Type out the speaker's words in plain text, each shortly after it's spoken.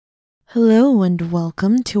Hello and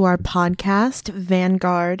welcome to our podcast,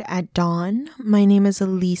 Vanguard at Dawn. My name is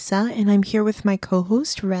Elisa and I'm here with my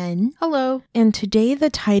co-host, Ren. Hello. And today the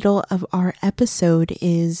title of our episode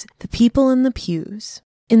is The People in the Pews.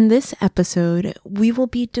 In this episode, we will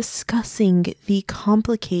be discussing the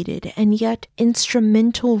complicated and yet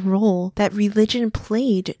instrumental role that religion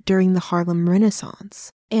played during the Harlem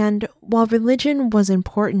Renaissance. And while religion was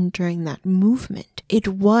important during that movement, it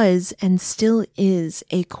was and still is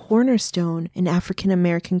a cornerstone in African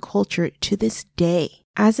American culture to this day.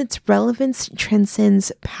 As its relevance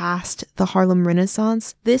transcends past the Harlem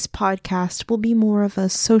Renaissance, this podcast will be more of a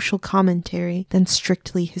social commentary than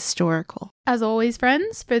strictly historical. As always,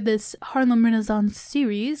 friends, for this Harlem Renaissance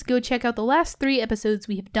series, go check out the last 3 episodes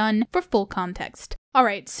we have done for full context.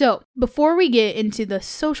 Alright, so before we get into the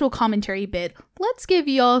social commentary bit, let's give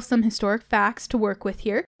y'all some historic facts to work with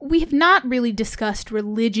here. We have not really discussed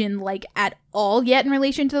religion at all yet in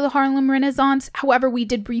relation to the Harlem Renaissance. However, we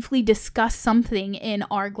did briefly discuss something in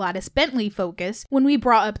our Gladys Bentley focus when we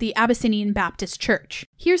brought up the Abyssinian Baptist Church.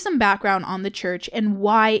 Here's some background on the church and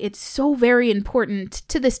why it's so very important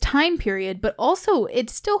to this time period, but also it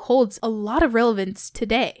still holds a lot of relevance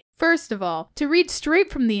today. First of all, to read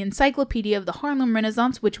straight from the Encyclopedia of the Harlem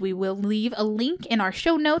Renaissance, which we will leave a link in our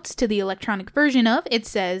show notes to the electronic version of, it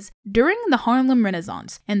says, "During the Harlem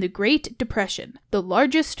Renaissance and the Great Depression, the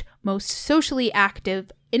largest, most socially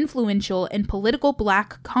active, influential, and political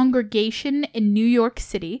Black congregation in New York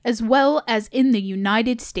City, as well as in the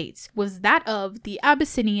United States, was that of the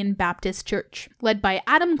Abyssinian Baptist Church, led by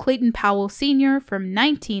Adam Clayton Powell Sr. from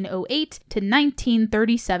 1908 to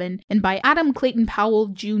 1937, and by Adam Clayton Powell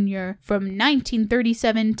Jr. from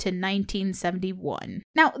 1937 to 1971.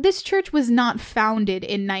 Now, this church was not founded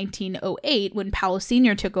in 1908 when Powell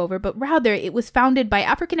Sr. took over, but rather it was founded by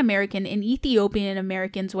African American and Ethiopian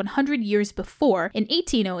Americans 100 years before, in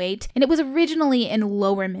 1808, and it was originally in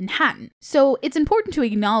Lower Manhattan. So it's important to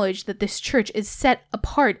acknowledge that this church is set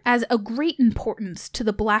apart as a great importance to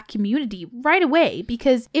the Black community right away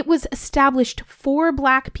because it was established for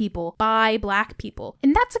Black people by Black people.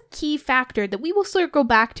 And that's a key factor that we will circle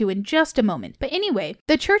back to in just a moment. But anyway,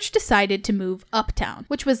 the church decided to move uptown,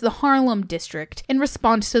 which was the Harlem district, in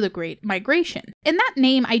response to the Great Migration. And that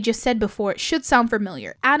name I just said before should sound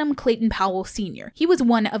familiar. Adam Clayton Powell Sr. He was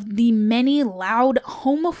one of the many loud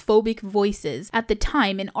homophobic voices at the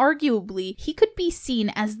time, and arguably he could be seen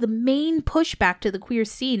as the main pushback to the queer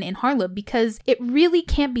scene in Harlem because it really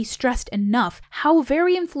can't be stressed enough how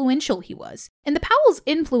very influential he was. And the Powell's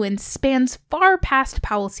influence spans far past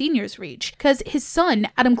Powell Sr.'s reach, because his son,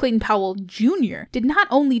 Adam Clayton Powell Jr., did not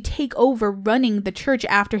only take over running the church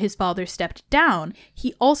after his father stepped down,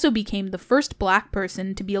 he also became the first Black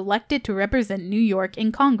person to be elected to represent New York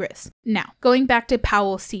in Congress. Now, going back to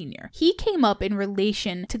Powell Sr., he came up in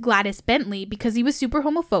relation to Gladys Bentley because he was super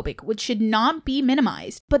homophobic, which should not be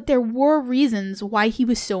minimized, but there were reasons why he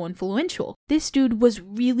was so influential. This dude was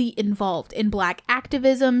really involved in Black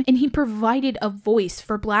activism, and he provided a voice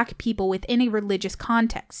for Black people within a religious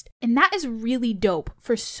context. And that is really dope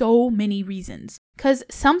for so many reasons. Because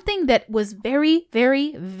something that was very,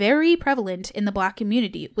 very, very prevalent in the Black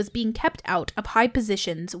community was being kept out of high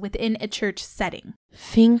positions within a church setting.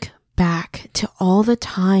 Think back to all the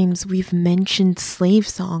times we've mentioned slave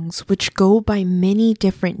songs which go by many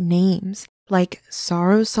different names, like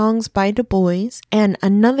sorrow songs by Du Bois, and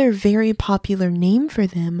another very popular name for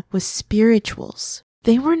them was spirituals.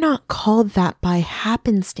 They were not called that by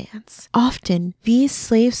happenstance. Often, these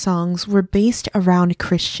slave songs were based around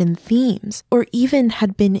Christian themes, or even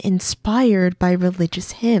had been inspired by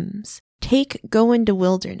religious hymns. Take Go Into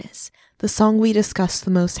Wilderness, the song we discussed the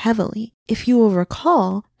most heavily. If you will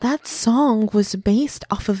recall, that song was based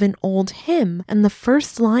off of an old hymn, and the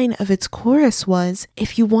first line of its chorus was,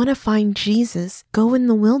 "If you want to find Jesus, go in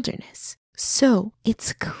the wilderness." So,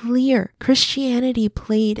 it's clear Christianity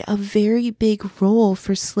played a very big role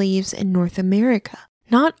for slaves in North America.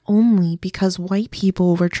 Not only because white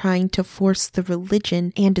people were trying to force the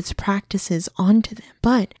religion and its practices onto them,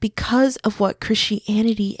 but because of what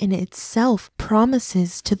Christianity in itself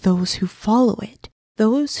promises to those who follow it.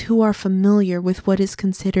 Those who are familiar with what is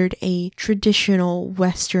considered a traditional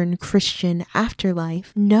Western Christian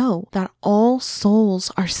afterlife know that all souls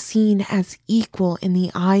are seen as equal in the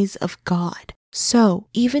eyes of God. So,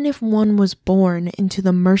 even if one was born into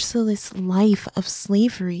the merciless life of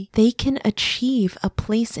slavery, they can achieve a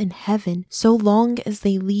place in heaven so long as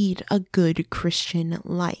they lead a good Christian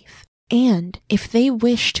life. And if they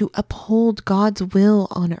wish to uphold God's will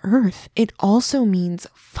on earth, it also means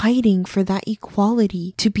fighting for that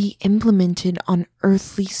equality to be implemented on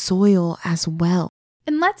earthly soil as well.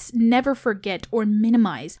 And let's never forget or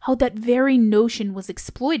minimize how that very notion was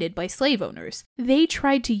exploited by slave owners. They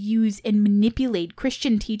tried to use and manipulate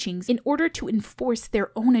Christian teachings in order to enforce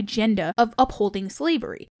their own agenda of upholding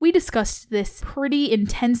slavery. We discussed this pretty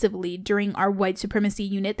intensively during our white supremacy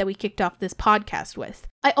unit that we kicked off this podcast with.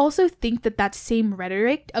 I also think that same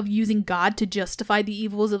rhetoric of using God to justify the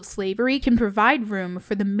evils of slavery can provide room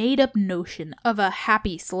for the made-up notion of a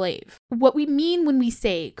happy slave. What we mean when we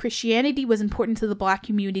say Christianity was important to the Black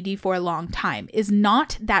community for a long time is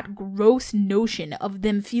not that gross notion of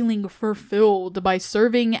them feeling fulfilled by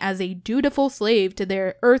serving as a dutiful slave to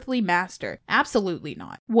their earthly master. Absolutely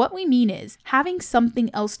not. What we mean is having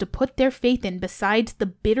something else to put their faith in besides the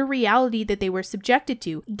bitter reality that they were subjected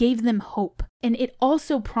to gave them hope. And it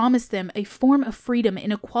also promised them a form of freedom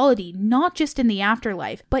and equality, not just in the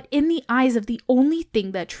afterlife, but in the eyes of the only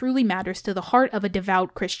thing that truly matters to the heart of a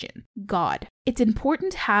devout Christian, God. It's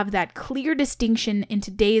important to have that clear distinction in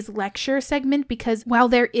today's lecture segment because while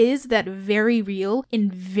there is that very real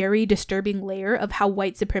and very disturbing layer of how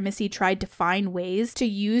white supremacy tried to find ways to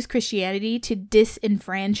use Christianity to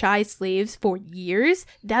disenfranchise slaves for years,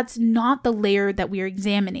 that's not the layer that we are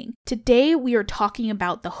examining. Today, we are talking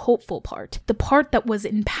about the hopeful part, the part that was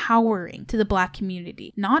empowering to the Black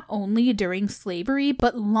community, not only during slavery,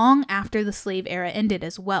 but long after the slave era ended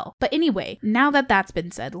as well. But anyway, now that that's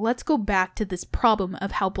been said, let's go back to this problem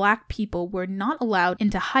of how Black people were not allowed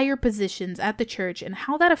into higher positions at the church and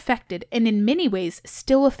how that affected, and in many ways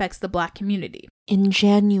still affects, the Black community. In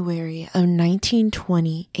January of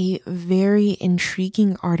 1920, a very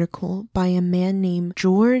intriguing article by a man named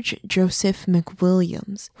George Joseph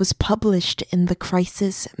McWilliams was published in The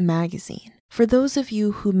Crisis magazine. For those of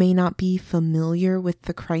you who may not be familiar with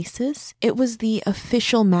The Crisis, it was the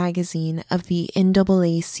official magazine of the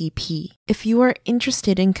NAACP. If you are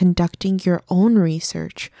interested in conducting your own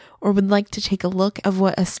research or would like to take a look at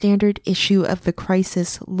what a standard issue of The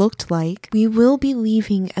Crisis looked like, we will be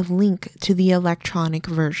leaving a link to the electronic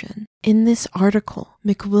version. In this article,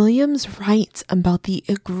 McWilliams writes about the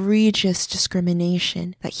egregious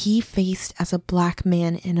discrimination that he faced as a Black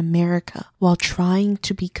man in America while trying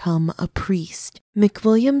to become a priest.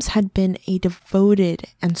 McWilliams had been a devoted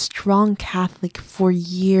and strong Catholic for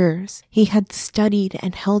years. He had studied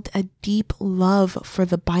and held a deep love for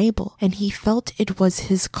the Bible, and he felt it was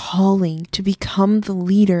his calling to become the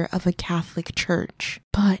leader of a Catholic church.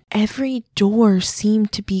 But every door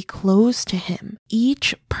seemed to be closed to him.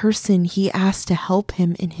 Each person he asked to help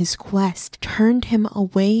him in his quest turned him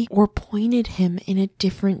away or pointed him in a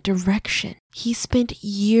different direction. He spent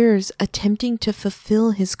years attempting to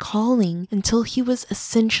fulfill his calling until he was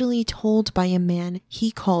essentially told by a man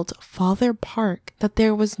he called Father Park that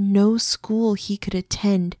there was no school he could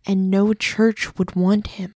attend and no church would want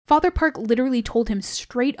him. Father Park literally told him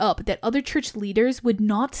straight up that other church leaders would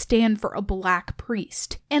not stand for a Black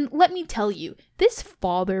priest. And let me tell you, this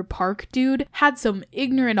Father Park dude had some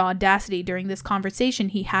ignorant audacity during this conversation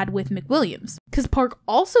he had with McWilliams. Because Park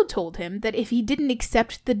also told him that if he didn't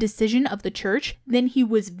accept the decision of the church, then he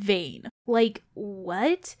was vain. Like,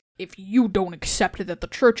 what? If you don't accept that the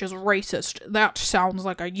church is racist, that sounds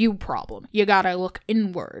like a you problem. You gotta look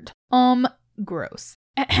inward. Gross.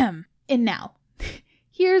 Ahem. And now,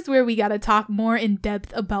 here's where we gotta talk more in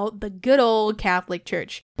depth about the good old Catholic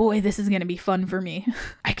Church. Boy, this is gonna be fun for me.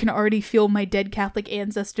 I can already feel my dead Catholic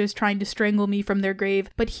ancestors trying to strangle me from their grave,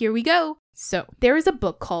 but here we go. So, there is a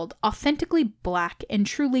book called Authentically Black and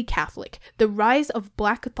Truly Catholic, The Rise of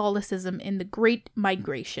Black Catholicism in the Great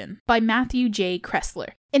Migration by Matthew J.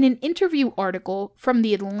 Kressler. In an interview article from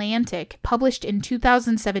The Atlantic published in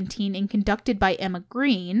 2017 and conducted by Emma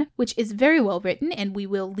Green, which is very well written and we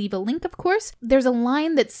will leave a link of course, there's a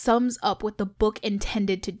line that sums up what the book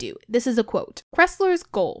intended to do. This is a quote. Kressler's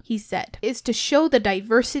goal, he said, is to show the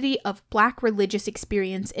diversity of Black religious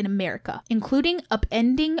experience in America, including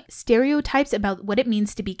upending stereotypes about what it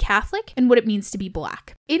means to be Catholic and what it means to be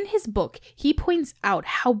Black. In his book, he points out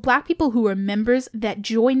how Black people who were members that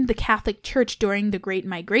joined the Catholic Church during the Great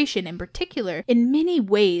Migration in particular, in many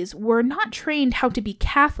ways were not trained how to be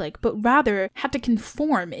Catholic, but rather had to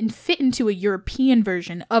conform and fit into a European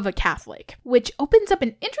version of a Catholic, which opens up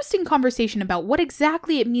an interesting conversation about what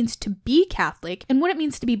exactly it means to be Catholic and what it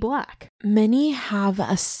means to be Black. Many have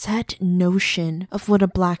a set notion of what a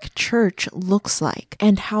Black church looks like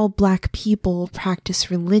and how Black people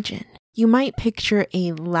practice religion. You might picture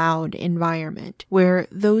a loud environment where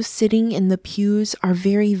those sitting in the pews are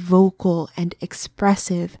very vocal and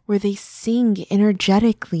expressive, where they sing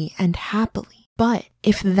energetically and happily. But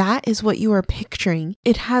if that is what you are picturing,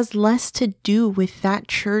 it has less to do with that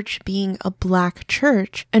church being a Black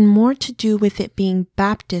church and more to do with it being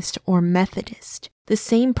Baptist or Methodist. The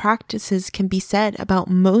same practices can be said about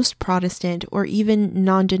most Protestant or even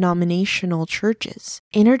non-denominational churches.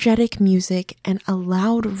 Energetic music and a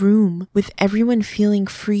loud room with everyone feeling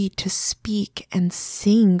free to speak and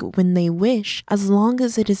sing when they wish, as long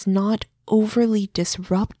as it is not overly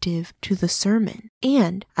disruptive to the sermon.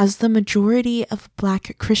 And as the majority of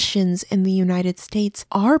Black Christians in the United States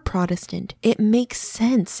are Protestant, it makes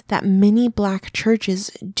sense that many Black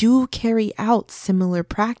churches do carry out similar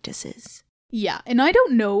practices. Yeah, and I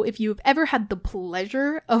don't know if you've ever had the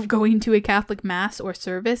pleasure of going to a Catholic Mass or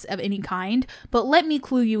service of any kind, but let me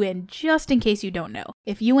clue you in just in case you don't know.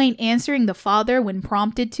 If you ain't answering the Father when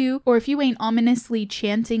prompted to, or if you ain't ominously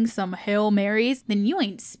chanting some Hail Marys, then you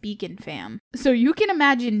ain't speaking, fam. So you can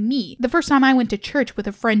imagine me. The first time I went to church with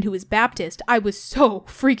a friend who was Baptist, I was so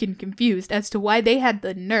freaking confused as to why they had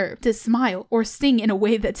the nerve to smile or sing in a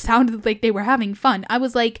way that sounded like they were having fun. I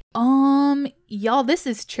was like, y'all, this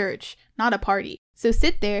is church, not a party. So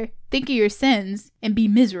sit there, think of your sins, and be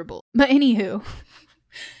miserable. But anywho,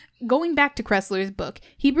 going back to Kressler's book,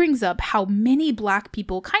 he brings up how many Black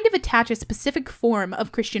people kind of attach a specific form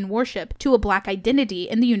of Christian worship to a Black identity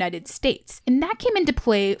in the United States. And that came into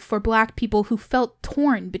play for Black people who felt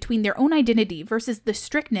torn between their own identity versus the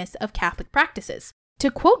strictness of Catholic practices. To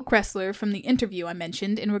quote Kressler from the interview I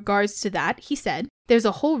mentioned in regards to that, he said, "There's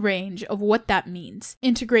a whole range of what that means,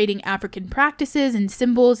 integrating African practices and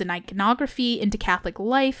symbols and iconography into Catholic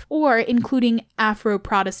life, or including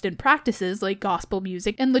Afro-Protestant practices like gospel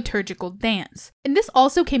music and liturgical dance." And this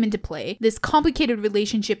also came into play, this complicated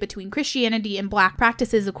relationship between Christianity and Black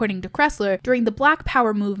practices, according to Kressler, during the Black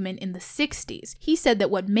Power movement in the 60s. He said that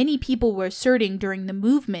what many people were asserting during the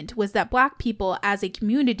movement was that Black people as a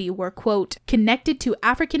community were, quote, connected to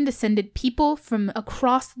African-descended people from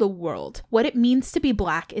across the world. What it means to be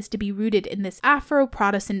Black is to be rooted in this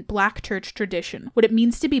Afro-Protestant Black church tradition. What it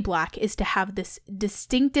means to be Black is to have this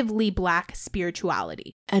distinctively Black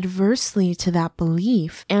spirituality. Adversely to that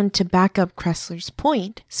belief, and to back up Kressler's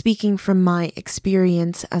point, speaking from my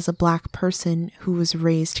experience as a Black person who was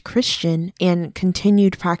raised Christian and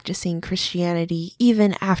continued practicing Christianity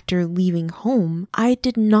even after leaving home, I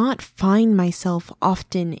did not find myself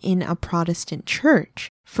often in a Protestant church.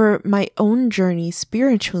 For my own journey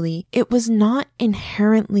spiritually, it was not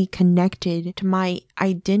inherently connected to my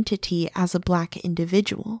identity as a Black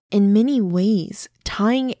individual. In many ways,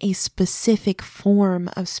 tying a specific form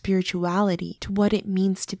of spirituality to what it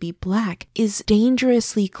means to be Black is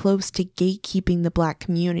dangerously close to gatekeeping the Black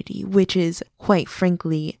community, which is, quite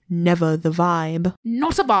frankly, never the vibe.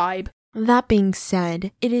 Not a vibe. That being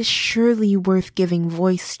said, it is surely worth giving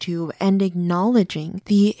voice to and acknowledging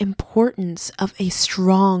the importance of a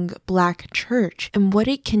strong Black church and what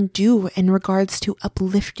it can do in regards to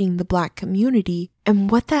uplifting the Black community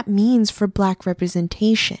and what that means for Black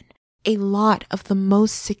representation. A lot of the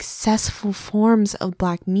most successful forms of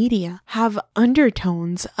Black media have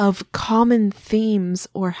undertones of common themes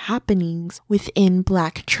or happenings within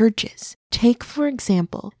Black churches. Take, for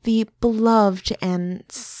example, the beloved and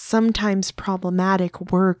sometimes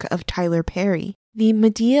problematic work of Tyler Perry. The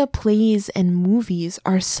Medea plays and movies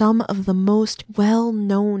are some of the most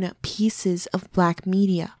well-known pieces of Black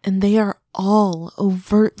media, and they are all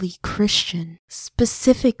overtly Christian.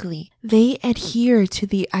 Specifically, they adhere to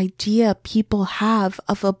the idea people have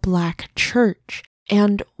of a Black church.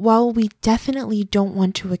 And while we definitely don't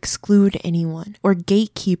want to exclude anyone or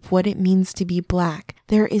gatekeep what it means to be Black,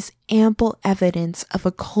 there is ample evidence of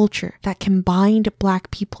a culture that can bind Black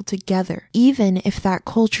people together, even if that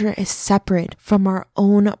culture is separate from our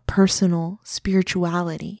own personal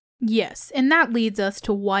spirituality. Yes, and that leads us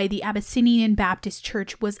to why the Abyssinian Baptist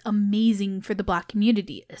Church was amazing for the Black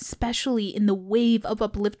community, especially in the wave of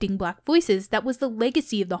uplifting Black voices that was the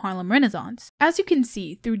legacy of the Harlem Renaissance. As you can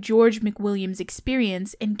see through George McWilliams'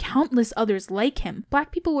 experience and countless others like him,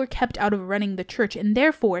 Black people were kept out of running the church and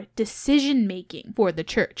therefore decision-making for the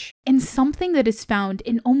church. And something that is found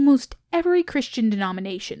in almost every Christian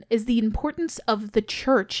denomination is the importance of the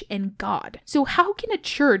church and God. So how can a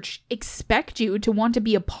church expect you to want to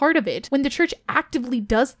be a part of it when the church actively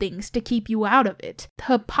does things to keep you out of it? The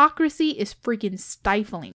hypocrisy is freaking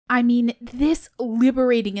stifling. I mean, this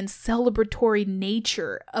liberating and celebratory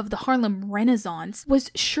nature of the Harlem Renaissance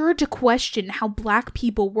was sure to question how Black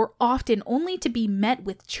people were often only to be met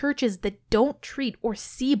with churches that don't treat or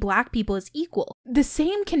see Black people as equal. The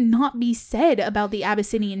same cannot be said about the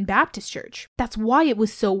Abyssinian Baptist Church. That's why it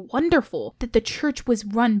was so wonderful that the church was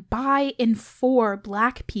run by and for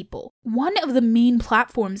Black people. One of the main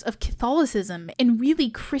platforms of Catholicism and really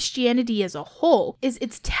Christianity as a whole is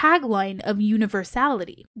its tagline of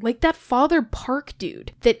universality. Like that Father Park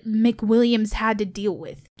dude that McWilliams had to deal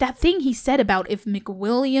with. That thing he said about if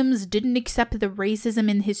McWilliams didn't accept the racism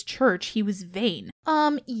in his church, he was vain.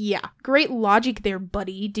 Yeah. Great logic there,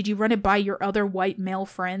 buddy. Did you run it by your other white male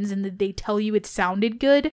friends and did they tell you it sounded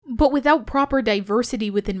good? But without proper diversity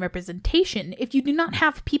within representation, if you do not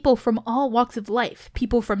have people from all walks of life,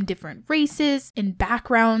 people from different races and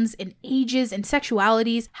backgrounds and ages and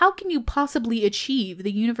sexualities, how can you possibly achieve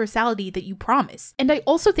the universality that you promise? And I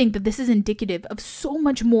also think that this is indicative of so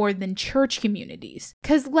much more than church communities.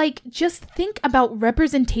 Cause just think about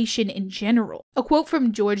representation in general. A quote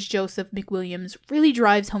from George Joseph McWilliams really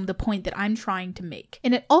drives home the point that I'm trying to make.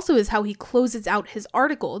 And it also is how he closes out his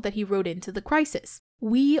article that he wrote into The Crisis.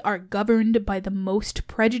 We are governed by the most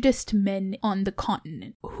prejudiced men on the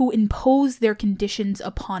continent, who impose their conditions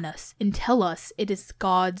upon us and tell us it is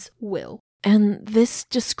God's will. And this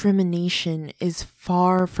discrimination is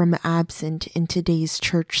far from absent in today's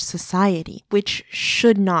church society, which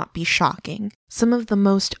should not be shocking. Some of the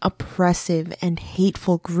most oppressive and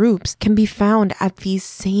hateful groups can be found at these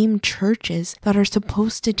same churches that are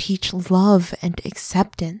supposed to teach love and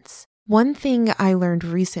acceptance. One thing I learned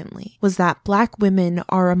recently was that Black women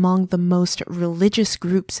are among the most religious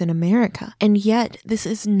groups in America, and yet this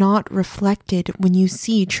is not reflected when you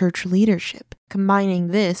see church leadership. Combining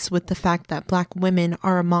this with the fact that Black women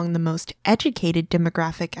are among the most educated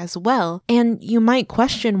demographic as well, and you might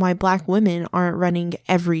question why Black women aren't running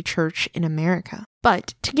every church in America.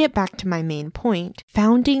 But to get back to my main point,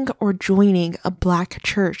 founding or joining a Black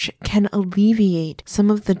church can alleviate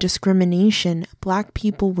some of the discrimination Black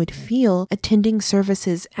people would feel attending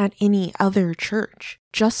services at any other church.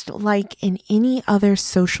 Just like in any other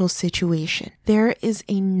social situation, there is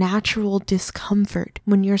a natural discomfort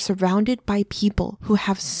when you're surrounded by people who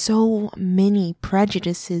have so many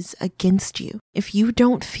prejudices against you. If you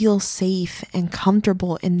don't feel safe and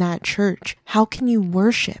comfortable in that church, how can you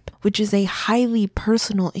worship, which is a highly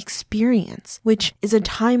personal experience, which is a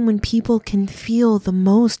time when people can feel the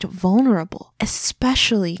most vulnerable,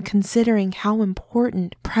 especially considering how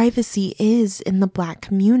important privacy is in the Black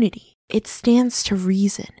community. It stands to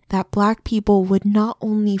reason that Black people would not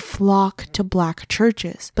only flock to Black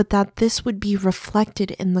churches, but that this would be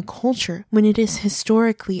reflected in the culture when it is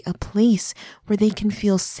historically a place where they can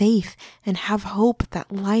feel safe and have hope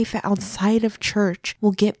that life outside of church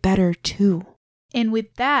will get better too. And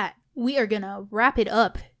with that, we are gonna wrap it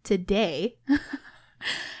up today.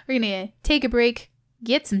 We're gonna take a break,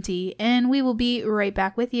 get some tea, and we will be right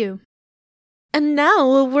back with you. And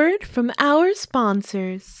now a word from our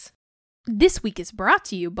sponsors. This week is brought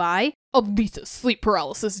to you by Alisa Sleep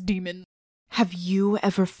Paralysis Demon. Have you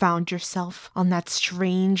ever found yourself on that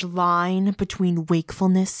strange line between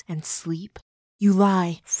wakefulness and sleep? You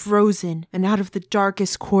lie, frozen, and out of the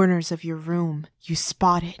darkest corners of your room, you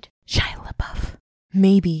spot it. Shia LaBeouf.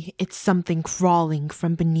 Maybe it's something crawling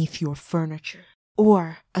from beneath your furniture,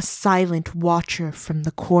 or a silent watcher from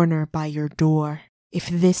the corner by your door. If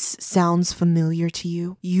this sounds familiar to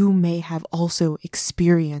you, you may have also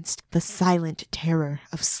experienced the silent terror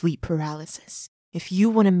of sleep paralysis. If you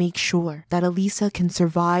want to make sure that Alisa can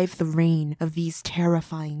survive the reign of these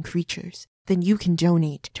terrifying creatures, then you can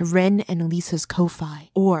donate to Ren and Alisa's Ko-Fi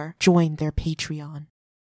or join their Patreon.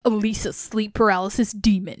 Alisa Sleep Paralysis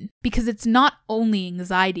Demon, because it's not only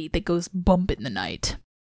anxiety that goes bump in the night.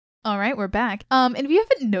 All right, we're back. And if you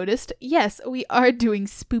haven't noticed, yes, we are doing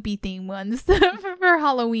spoopy theme ones for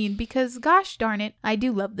Halloween because gosh darn it, I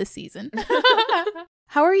do love this season.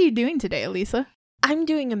 How are you doing today, Alisa? I'm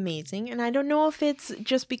doing amazing, and I don't know if it's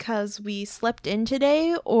just because we slept in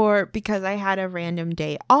today or because I had a random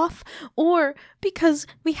day off or because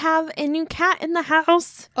we have a new cat in the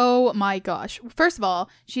house. Oh my gosh. First of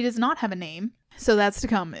all, she does not have a name. So that's to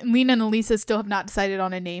come. Lena and Alisa still have not decided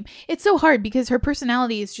on a name. It's so hard because her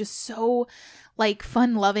personality is just so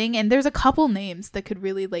fun loving, and there's a couple names that could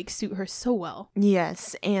really suit her so well.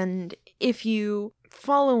 Yes, and if you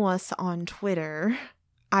follow us on Twitter,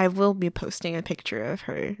 I will be posting a picture of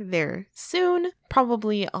her there soon,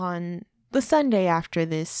 probably on the Sunday after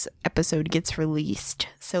this episode gets released.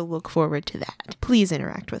 So look forward to that. Please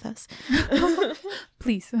interact with us.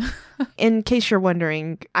 Please. In case you're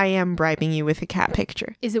wondering, I am bribing you with a cat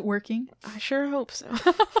picture. Is it working? I sure hope so.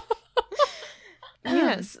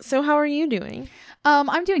 Yes. So how are you doing?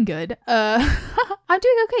 I'm doing good. I'm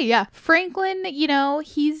doing okay, yeah. Franklin,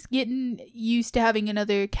 he's getting used to having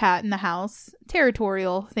another cat in the house.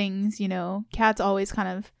 Territorial things, cats always kind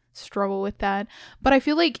of struggle with that. But I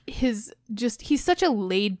feel like he's such a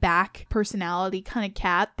laid back personality kind of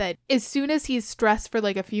cat that as soon as he's stressed for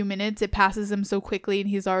like a few minutes, it passes him so quickly and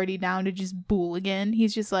he's already down to just bull again.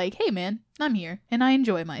 He's just like, hey man, I'm here and I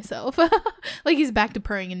enjoy myself. Like he's back to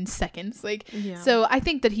purring in seconds. Like, yeah. So I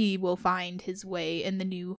think that he will find his way in the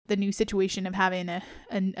new situation of having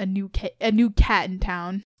a new cat in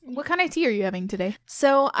town. What kind of tea are you having today?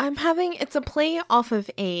 So it's a play off of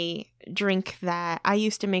a drink that I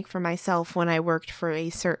used to make for myself when I worked for a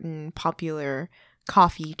certain popular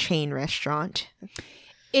coffee chain restaurant.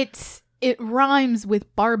 It rhymes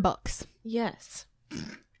with Barbucks. Yes.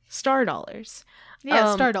 Star dollars.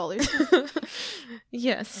 Yeah, Star dollars.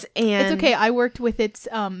 Yes, and it's okay. I worked with its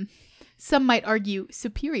some might argue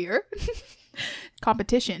superior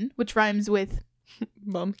competition, which rhymes with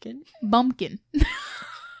bumpkin.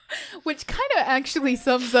 Which kind of actually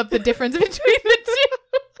sums up the difference between the two.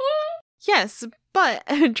 Yes, but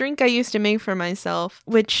a drink I used to make for myself,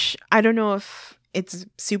 which I don't know if it's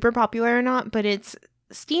super popular or not, but it's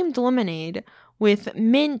steamed lemonade with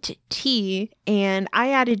mint tea, and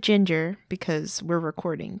I added ginger because we're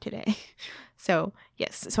recording today. So,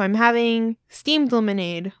 yes. So I'm having steamed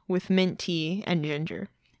lemonade with mint tea and ginger.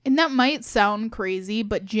 And that might sound crazy,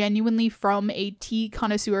 but genuinely from a tea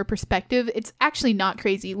connoisseur perspective, it's actually not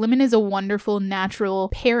crazy. Lemon is a wonderful natural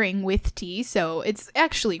pairing with tea, so it's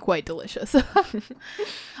actually quite delicious.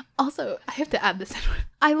 Also, I have to add this.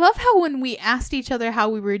 I love how when we asked each other how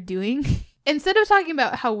we were doing, instead of talking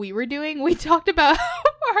about how we were doing, we talked about how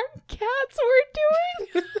our cats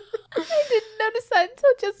were doing. I didn't notice that until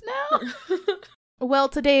just now. Well,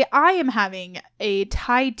 today I am having a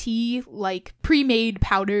Thai tea, like pre-made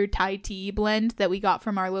powdered Thai tea blend that we got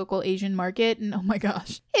from our local Asian market. And oh my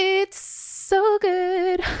gosh, it's so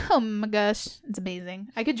good. Oh my gosh, it's amazing.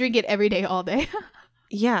 I could drink it every day, all day.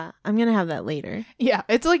 Yeah, I'm going to have that later. Yeah,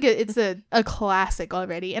 it's like it's a classic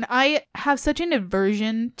already. And I have such an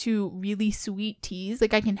aversion to really sweet teas.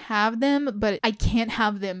 Like I can have them, but I can't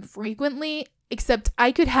have them frequently, except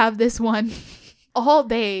I could have this one all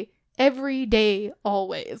day. Every day,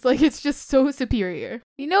 always. Like, it's just so superior.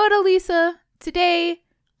 You know what, Elisa? Today,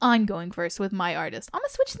 I'm going first with my artist. I'm gonna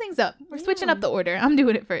switch things up. We're switching up the order. I'm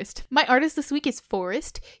doing it first. My artist this week is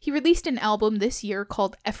Forrest. He released an album this year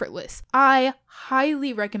called Effortless. I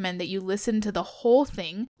highly recommend that you listen to the whole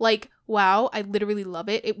thing. Like, wow, I literally love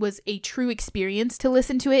it. It was a true experience to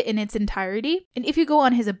listen to it in its entirety. And if you go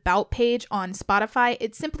on his About page on Spotify,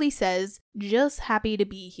 it simply says, just happy to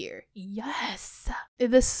be here. Yes.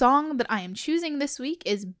 The song that I am choosing this week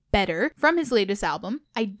is Better from his latest album.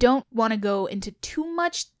 I don't want to go into too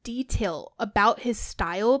much detail about his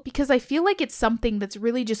style because I feel like it's something that's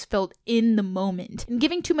really just felt in the moment. And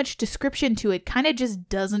giving too much description to it kind of just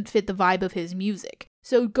doesn't fit the vibe of his music.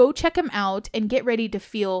 So go check him out and get ready to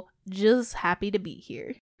feel just happy to be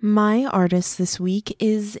here. My artist this week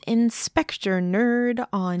is Inspector Nerd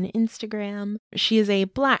on Instagram. She is a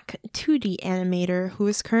Black 2D animator who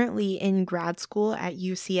is currently in grad school at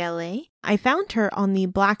UCLA. I found her on the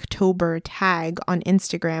Blacktober tag on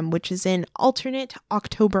Instagram, which is an alternate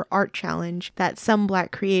October art challenge that some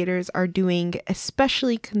Black creators are doing,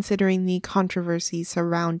 especially considering the controversy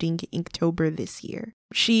surrounding Inktober this year.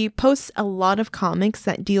 She posts a lot of comics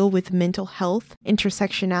that deal with mental health,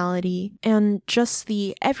 intersectionality, and just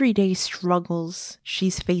the everyday struggles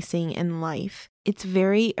she's facing in life. It's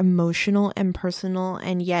very emotional and personal,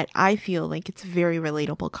 and yet I feel like it's very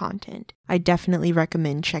relatable content. I definitely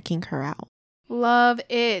recommend checking her out. Love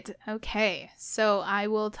it. Okay, so I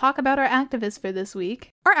will talk about our activist for this week.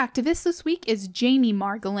 Our activist this week is Jamie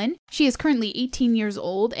Margolin. She is currently 18 years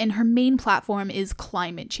old, and her main platform is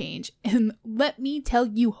climate change. And let me tell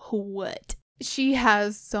you what. She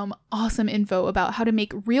has some awesome info about how to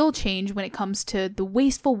make real change when it comes to the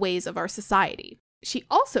wasteful ways of our society. She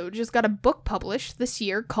also just got a book published this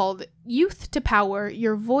year called Youth to Power,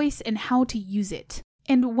 Your Voice and How to Use It.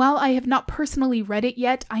 And while I have not personally read it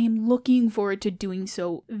yet, I am looking forward to doing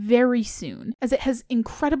so very soon, as it has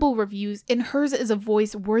incredible reviews and hers is a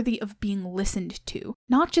voice worthy of being listened to.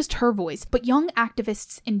 Not just her voice, but young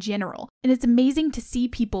activists in general. And it's amazing to see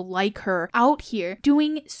people like her out here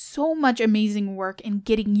doing so much amazing work and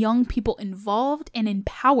getting young people involved and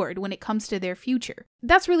empowered when it comes to their future.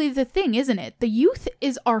 that's really the thing, isn't it? The youth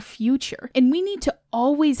is our future, and we need to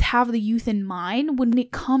always have the youth in mind when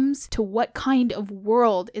it comes to what kind of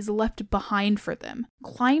world is left behind for them.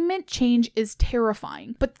 Climate change is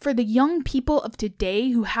terrifying, but for the young people of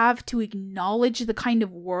today who have to acknowledge the kind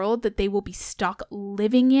of world that they will be stuck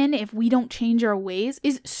living in if we don't change our ways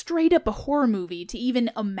is straight up a horror movie to even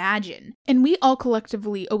imagine. And we all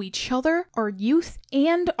collectively owe each other, our youth,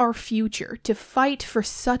 and our future to fight for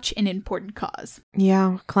such an important cause.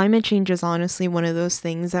 Yeah, climate change is honestly one of those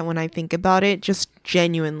things that when I think about it, just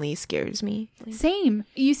genuinely scares me. Same.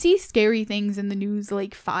 You see scary things in the news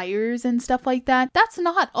like fires and stuff like that. That's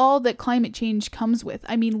not all that climate change comes with.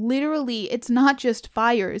 I mean, literally, it's not just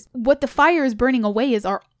fires. What the fire is burning away is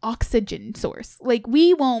our oxygen source. Like,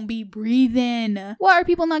 we won't be breathing. Why are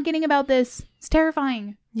people not getting about this? It's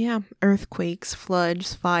terrifying. Yeah, earthquakes,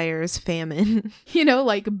 floods, fires, famine. You know,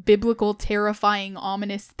 like biblical, terrifying,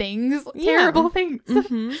 ominous things. Yeah. Terrible things.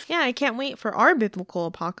 Mm-hmm. Yeah, I can't wait for our biblical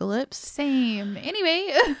apocalypse. Same.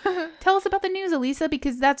 Anyway, tell us about the news, Elisa,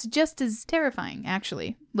 because that's just as terrifying,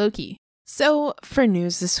 actually. Low-key. So, for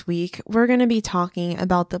news this week, we're going to be talking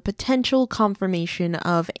about the potential confirmation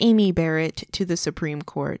of Amy Barrett to the Supreme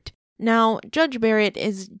Court. Now, Judge Barrett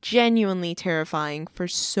is genuinely terrifying for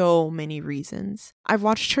so many reasons. I've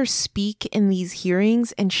watched her speak in these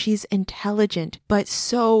hearings, and she's intelligent, but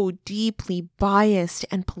so deeply biased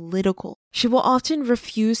and political. She will often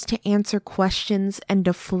refuse to answer questions and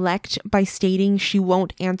deflect by stating she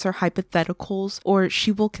won't answer hypotheticals, or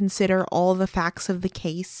she will consider all the facts of the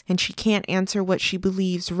case, and she can't answer what she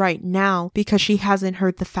believes right now because she hasn't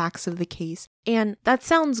heard the facts of the case. And that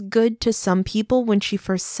sounds good to some people when she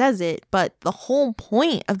first says it, but the whole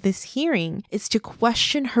point of this hearing is to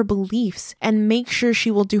question her beliefs and make sure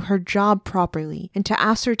she will do her job properly, and to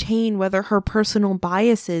ascertain whether her personal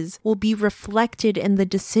biases will be reflected in the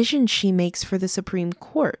decisions she makes for the Supreme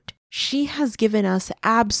Court. She has given us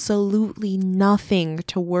absolutely nothing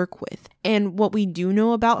to work with, and what we do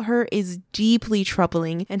know about her is deeply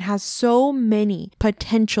troubling and has so many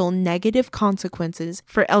potential negative consequences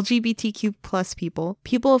for LGBTQ plus people,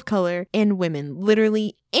 people of color, and women,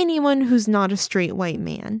 literally anyone who's not a straight white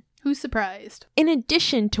man. Who's surprised? In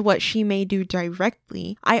addition to what she may do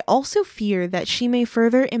directly, I also fear that she may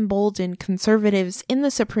further embolden conservatives in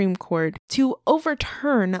the Supreme Court to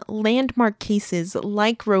overturn landmark cases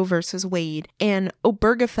like Roe v. Wade and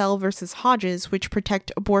Obergefell v. Hodges, which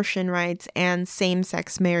protect abortion rights and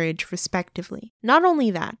same-sex marriage, respectively. Not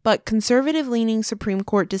only that, but conservative-leaning Supreme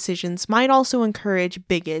Court decisions might also encourage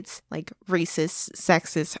bigots, like racists,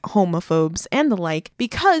 sexists, homophobes, and the like,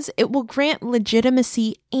 because it will grant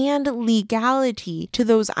legitimacy and legality to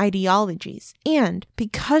those ideologies. And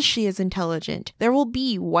because she is intelligent, there will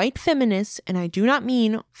be white feminists, and I do not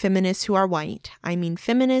mean feminists who are white. I mean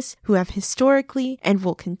feminists who have historically and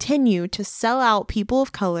will continue to sell out people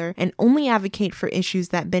of color and only advocate for issues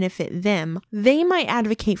that benefit them. They might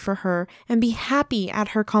advocate for her and be happy at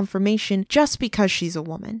her confirmation just because she's a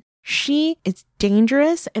woman. She is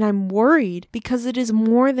dangerous, and I'm worried because it is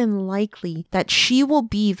more than likely that she will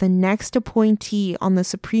be the next appointee on the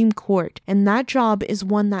Supreme Court, and that job is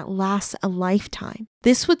one that lasts a lifetime.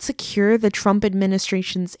 This would secure the Trump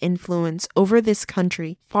administration's influence over this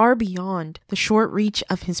country far beyond the short reach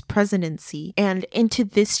of his presidency and into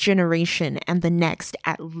this generation and the next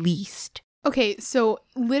at least. Okay, so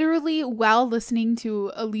literally while listening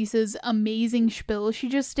to Elisa's amazing spiel she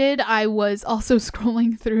just did, I was also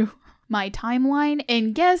scrolling through my timeline,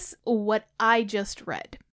 and guess what I just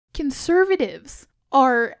read? Conservatives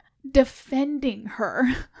are defending her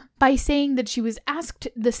by saying that she was asked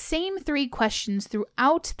the same 3 questions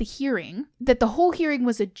throughout the hearing, that the whole hearing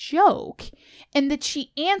was a joke, and that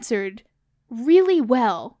she answered really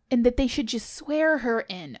well, and that they should just swear her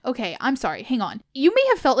in. Okay, I'm sorry, hang on. You may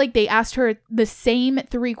have felt like they asked her the same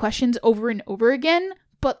 3 questions over and over again,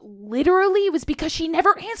 but literally it was because she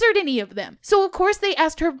never answered any of them. So of course they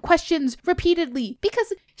asked her questions repeatedly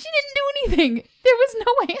because she didn't do anything. There was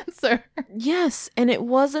no answer. Yes, and it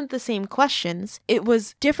wasn't the same questions. It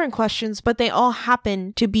was different questions, but they all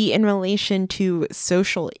happened to be in relation to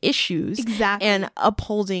social issues. Exactly. And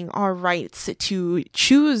upholding our rights to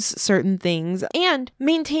choose certain things and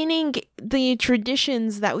maintaining the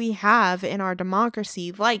traditions that we have in our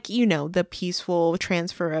democracy, like, you know, the peaceful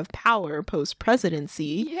transfer of power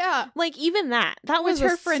post-presidency. Yeah. Like, even that was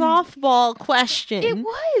her a softball question. It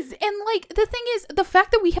was. And like, the thing is, the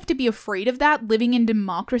fact that we we have to be afraid of that living in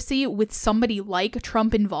democracy with somebody like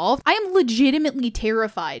Trump involved. I am legitimately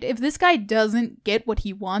terrified. If this guy doesn't get what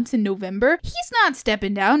he wants in November, he's not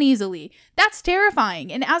stepping down easily. That's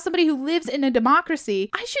terrifying. And as somebody who lives in a democracy,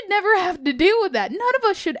 I should never have to deal with that. None of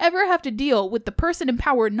us should ever have to deal with the person in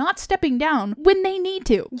power not stepping down when they need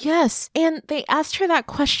to. Yes, and they asked her that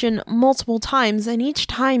question multiple times, and each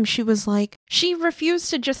time she was like, she refused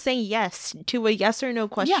to just say yes to a yes or no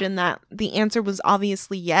question that the answer was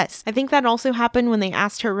obviously yes. I think that also happened when they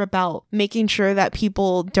asked her about making sure that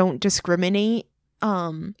people don't discriminate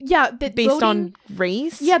based on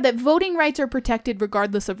race. Yeah, that voting rights are protected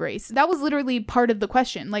regardless of race. That was literally part of the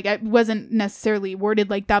question. Like, it wasn't necessarily worded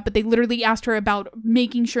like that, but they literally asked her about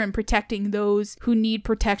making sure and protecting those who need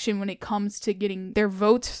protection when it comes to getting their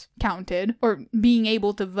votes counted or being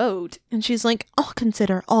able to vote. And she's like, I'll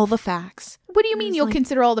consider all the facts. What do you mean you'll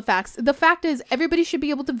consider all the facts? The fact is everybody should be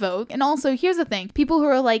able to vote. And also, here's the thing. People who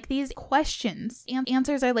are like, these questions and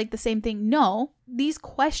answers are like the same thing. No, these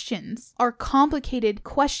questions are complicated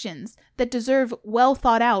questions that deserve well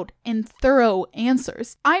thought out and thorough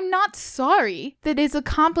answers. I'm not sorry that it's a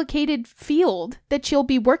complicated field that she'll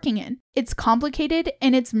be working in. It's complicated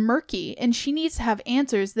and it's murky, and she needs to have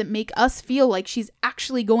answers that make us feel like she's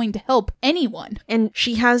actually going to help anyone. And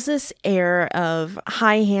she has this air of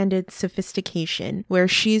high-handed sophistication where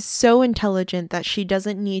she's so intelligent that she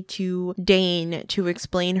doesn't need to deign to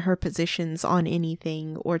explain her positions on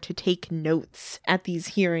anything or to take notes at these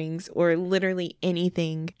hearings or literally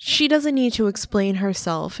anything. She doesn't need to explain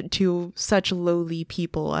herself to such lowly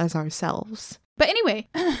people as ourselves. But anyway,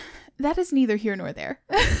 that is neither here nor there.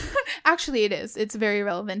 Actually, it is. It's very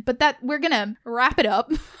relevant. But that we're going to wrap it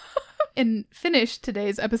up and finish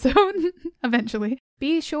today's episode eventually.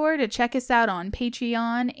 Be sure to check us out on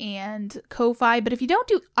Patreon and Ko-Fi. But if you don't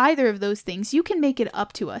do either of those things, you can make it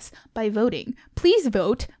up to us by voting. Please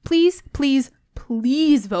vote. Please, please,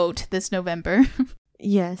 please vote this November.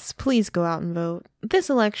 Yes, please go out and vote. This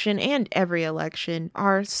election and every election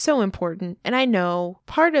are so important. And I know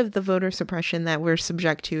part of the voter suppression that we're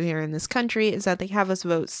subject to here in this country is that they have us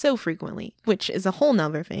vote so frequently, which is a whole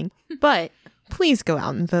nother thing. But please go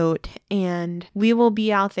out and vote, and we will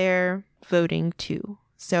be out there voting too.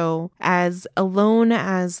 So as alone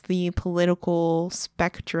as the political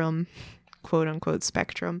spectrum, quote unquote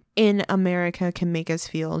spectrum, in America can make us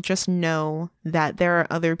feel, just know that there are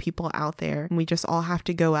other people out there, and we just all have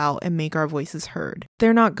to go out and make our voices heard.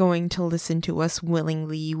 They're not going to listen to us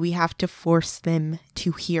willingly. We have to force them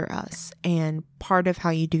to hear us, and part of how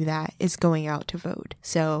you do that is going out to vote.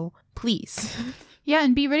 So please. Yeah,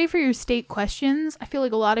 and be ready for your state questions. I feel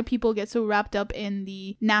like a lot of people get so wrapped up in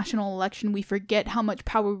the national election, we forget how much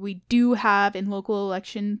power we do have in local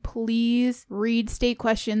election. Please read state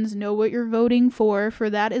questions, know what you're voting for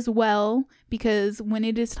that as well, because when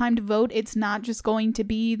it is time to vote, it's not just going to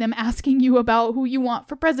be them asking you about who you want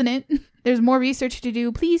for president. There's more research to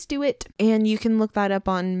do. Please do it. And you can look that up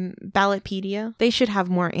on Ballotpedia. They should have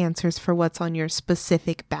more answers for what's on your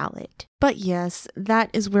specific ballot. But yes,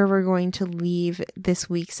 that is where we're going to leave this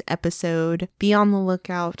week's episode. Be on the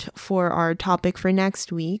lookout for our topic for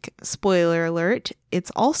next week. Spoiler alert,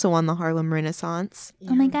 it's also on the Harlem Renaissance.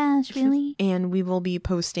 Oh my gosh, really? And we will be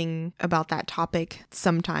posting about that topic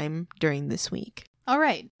sometime during this week. All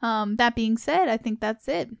right. That being said, I think that's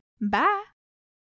it. Bye.